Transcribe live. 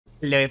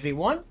Hello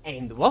everyone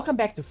and welcome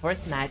back to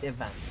Fortnite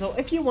event. So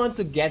if you want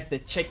to get the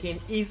chicken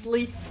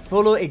easily,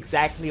 follow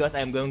exactly what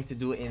I'm going to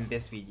do in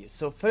this video.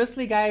 So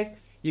firstly guys,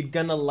 you're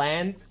gonna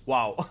land,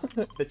 wow,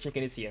 the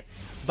chicken is here.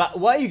 But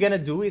what you're gonna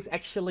do is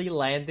actually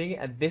landing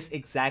at this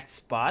exact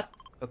spot,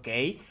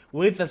 okay,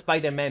 with the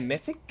Spider-Man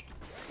mythic.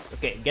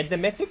 Okay, get the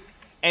mythic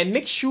and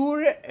make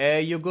sure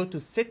you go to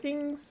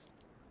settings.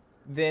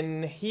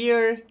 Then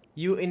here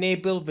you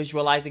enable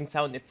visualizing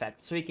sound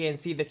effects so you can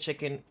see the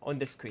chicken on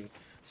the screen.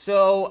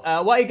 So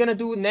what you're gonna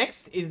do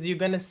next is you're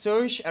gonna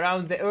search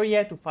around the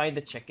area to find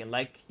the chicken.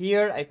 Like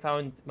here, I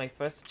found my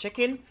first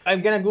chicken.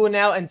 I'm gonna go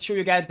now and show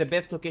you guys the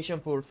best location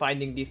for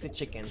finding these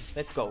chickens.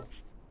 Let's go.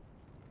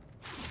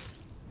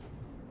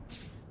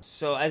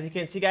 So as you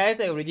can see guys,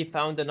 I already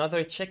found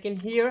another chicken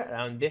here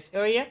around this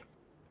area.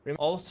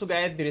 Also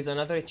guys, there is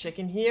another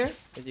chicken here,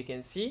 as you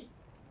can see.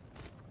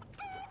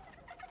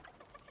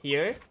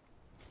 Here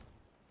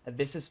at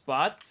this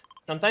spot.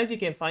 Sometimes you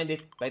can find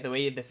it, by the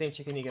way, the same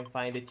chicken, you can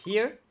find it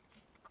here.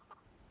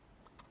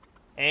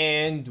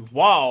 And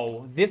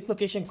wow, this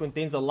location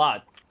contains a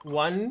lot.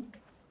 1,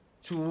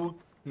 2,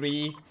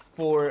 3,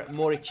 4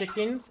 more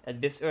chickens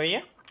at this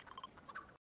area.